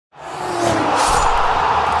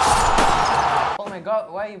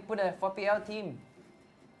why you put a 4PL team?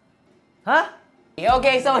 Huh?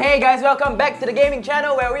 Okay, so hey guys, welcome back to the gaming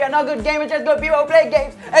channel where we are not good gamers, just good people who play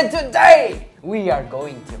games. And today, we are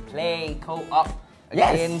going to play co-op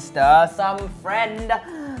against some friend.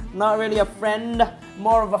 Not really a friend,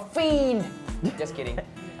 more of a fiend. Just kidding.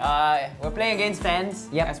 We're playing against fans,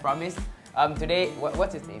 as promised. Today,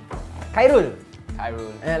 what's his name? Khairul.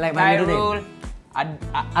 Khairul. Like my middle name.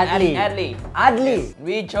 Adli. Adli. Yes.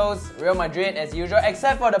 We chose Real Madrid as usual,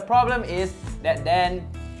 except for the problem is that Dan,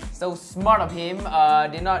 so smart of him,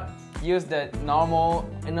 did not use the normal,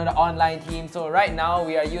 the online team. So right now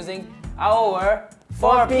we are using our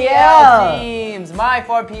 4PL teams. My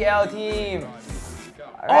 4PL team.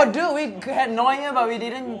 Right. Oh dude, we had Neuer but we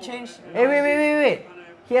didn't change. Hey, wait.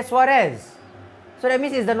 He has Suarez. So that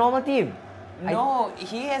means it's the normal team. No,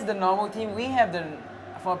 he has the normal team. We have the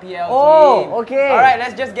 4PL team. Oh, okay. Alright,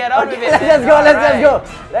 let's just get on with it.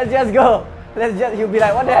 Let's just go. He'll be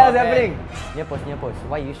like, what the hell is happening? Near post.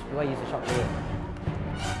 Why use a shot player?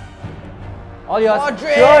 All yours.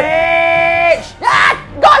 Modric! Ah!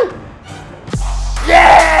 Goal!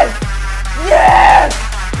 Yes!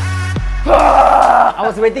 I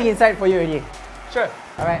was waiting inside for you already. Sure.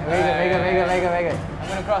 Alright, very good. I'm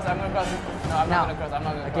gonna cross. No, I'm not gonna cross.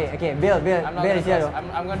 Okay, Bill is here.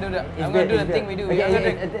 I'm gonna do the thing we do.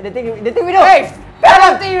 The thing we do. Hey!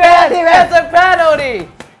 Penalty, man! That's a penalty!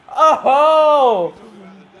 Oh!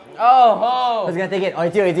 Who's gonna take it? Oh,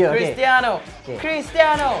 it's you. Okay.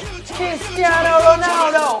 Cristiano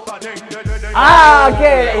Ronaldo!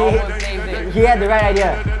 Okay. He had the right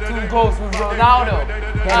idea. 2 goals with Ronaldo.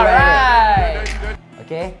 Alright!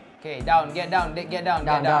 Okay, get down.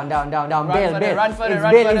 Down. Run Bill.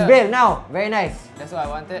 further. It's Bill now. Very nice. That's what I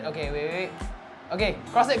wanted. Okay, wait. Okay,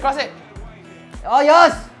 cross it. All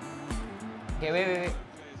yours. Okay, wait.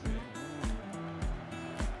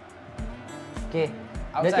 Okay.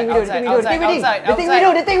 Outside. The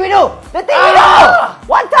thing we do.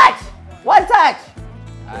 One touch.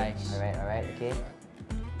 Alright. Okay.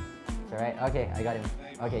 It's alright. Okay, I got him.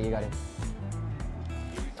 Okay, you got him.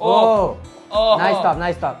 Oh.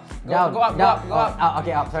 Nice stop. Down. Go up.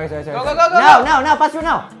 Okay, up. Sorry. Go. Now. Pass through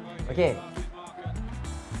now. Okay.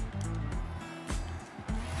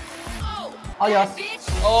 All yours.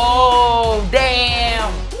 Oh,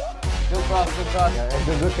 damn. Good cross. Yeah,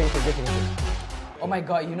 good finish. Oh my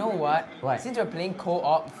god, you know what? What? Since we're playing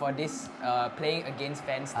co-op for this playing against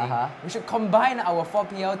fans thing, we should combine our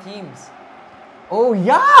 4PL teams. Oh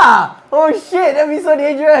yeah! Oh shit, that'd be so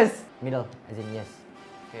dangerous. Middle, as in yes.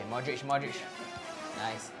 Okay, Modric.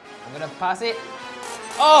 Nice. I'm gonna pass it.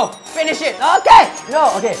 Oh! Finish it! Okay!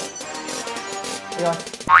 No, okay. Yeah.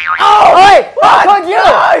 Oh! Wait!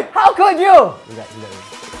 How could you? You got it.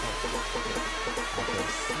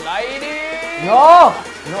 Sliding!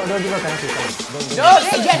 No, don't give a penalty. No,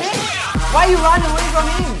 hey, get him! Why you run away from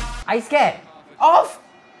him? I scared. Off!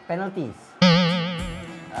 Penalties.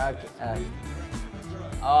 Okay.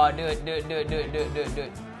 Oh, do it.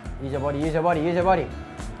 Use your body.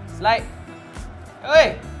 Slide.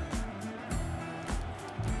 Hey!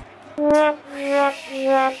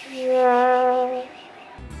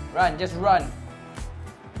 Just run.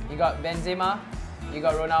 You got Benzema, you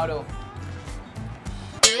got Ronaldo.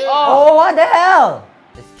 Oh, what the hell?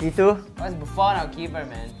 It's 3-2. What's Buffon our keeper,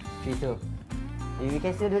 man? 3-2. We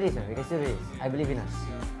can still do this, man. I believe in us.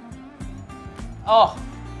 Oh!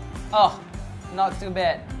 Not too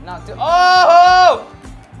bad. Oh!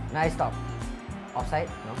 Nice stop. Offside?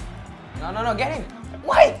 No. No, get him!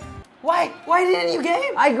 Why didn't you get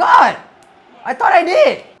him? I thought I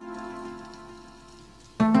did!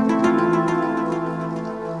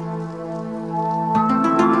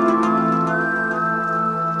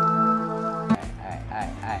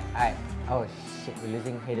 Alright. Oh shit, we're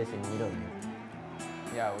losing headers in the middle.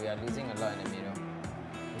 Yeah, we are losing a lot in the middle.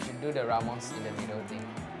 We should do the Ramos in the middle thing.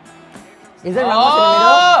 Is there Ramos in the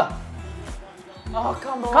middle? Oh,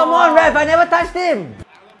 come on! Come on, ref! I never touched him!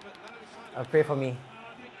 Pray for me.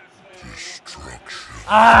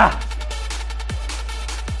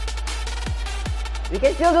 We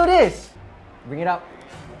can still do this! Bring it up.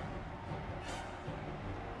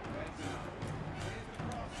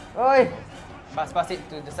 Oi! Pass it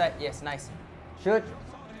to the side. Yes, nice. Shoot.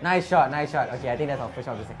 Nice shot. Okay, I think that's our first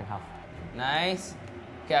shot of the second half. Nice.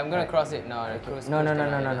 Okay, I'm gonna cross it. No, Cruz. No,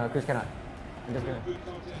 Cruz cannot. I'm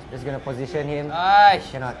just gonna position him.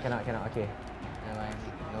 Cannot. Okay. Never mind.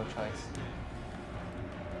 No choice.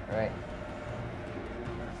 Alright.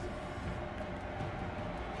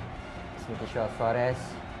 Just making sure of Suarez.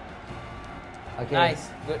 Okay. Nice.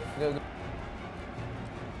 Good.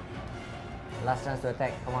 Last chance to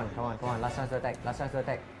attack. Come on. Last chance to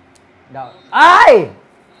attack. Down. Aye!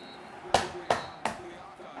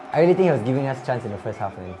 I really think he was giving us a chance in the first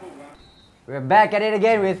half, man. We're back at it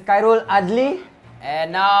again with Khairul Adli.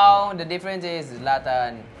 And now the difference is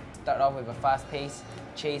Zlatan start off with a fast pace,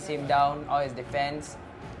 chase him down, all his defense.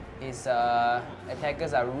 His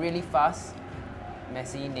attackers are really fast.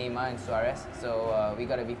 Messi, Neymar and Suarez. So we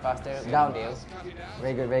gotta be faster. Down.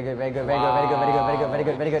 Very good, very good, very good, very good, very good, very good, very good, very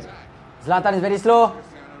good, very good. Zlatan is very slow.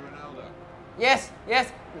 Yes,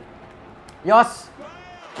 yes. Yours.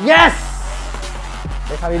 Yes!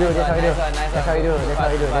 That's how we do, that's how we do. Nice one. That's how we do, that's how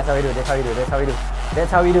we do, that's how we do, that's how we do, that's how we do.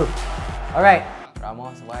 That's how we do. Alright.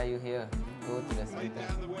 Ramos, why are you here? Go to the center.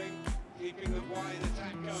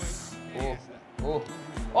 Oh.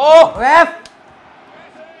 Oh! Ref!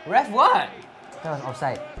 Ref what? That was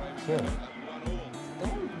offside. Chill.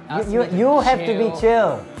 Ask me You have to be chill.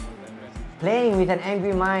 chill. Playing with an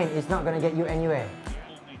angry mind is not gonna get you anywhere.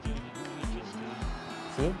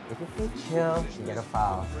 See? If you play chill, you get a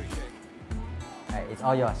foul. Alright, it's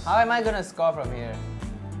all yours. How am I gonna score from here?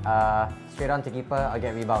 Straight on to keeper, I'll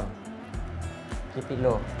get rebound. Keep it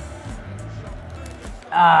low.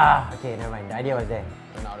 Ah, okay, never mind. The idea was there.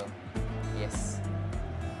 Ronaldo. Yes.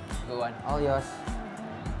 Good one. All yours.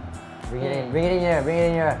 Bring it in, bring it in here, bring it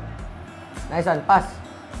in here. Nice one, pass.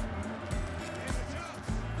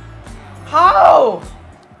 How?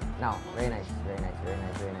 Now, very nice, very nice, very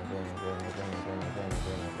nice, very nice, very nice, very nice, very nice, very nice, very nice,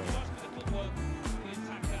 very nice,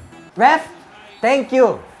 very nice. Ref, thank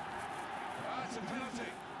you.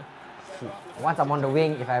 Once I'm on the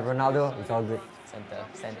wing, if I have Ronaldo, it's all good.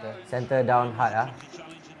 Center down hard, ah.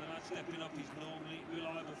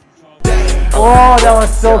 Oh, that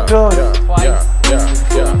was so close. Twice.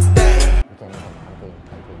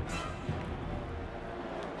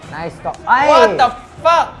 Nice stop. What the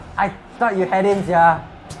fuck? I thought you had him, yeah.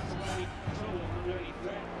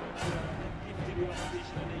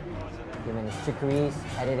 Give him his trickeries.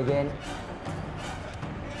 At it again.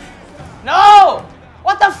 No!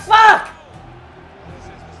 What the fuck?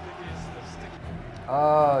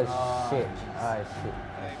 Oh shit. Oh shit.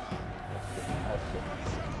 Oh shit.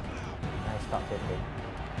 Nice stop, Pepe.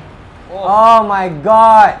 Oh my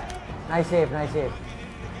god! Nice save, nice save.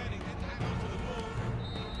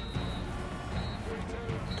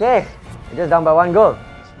 Okay, we're just down by 1 goal.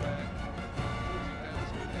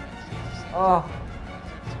 Oh.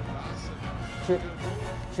 Shoot.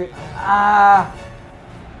 Shoot. Ah.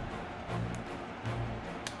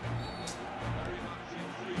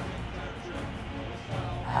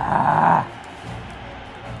 Ah.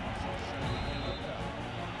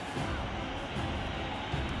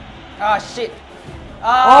 Ah shit.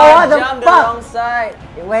 Oh, what the jumped fuck? the wrong side.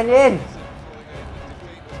 It went in.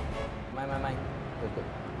 Mine.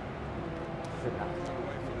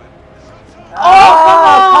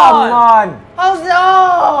 Oh, come come on! How's that?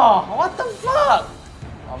 Oh, what the fuck?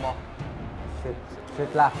 One more.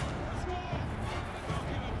 Shoot lah.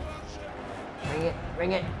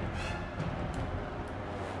 Bring it.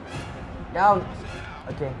 Down.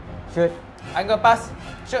 Okay, shoot. I'm gonna pass.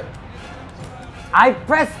 Shoot. I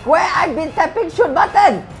press square. I've been tapping shoot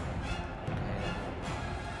button.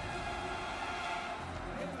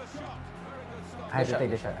 I have to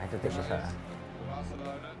take the shot.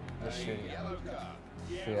 Just shoot it.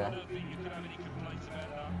 Sure.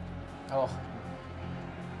 Oh.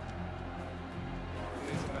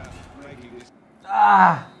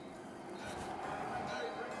 Ah.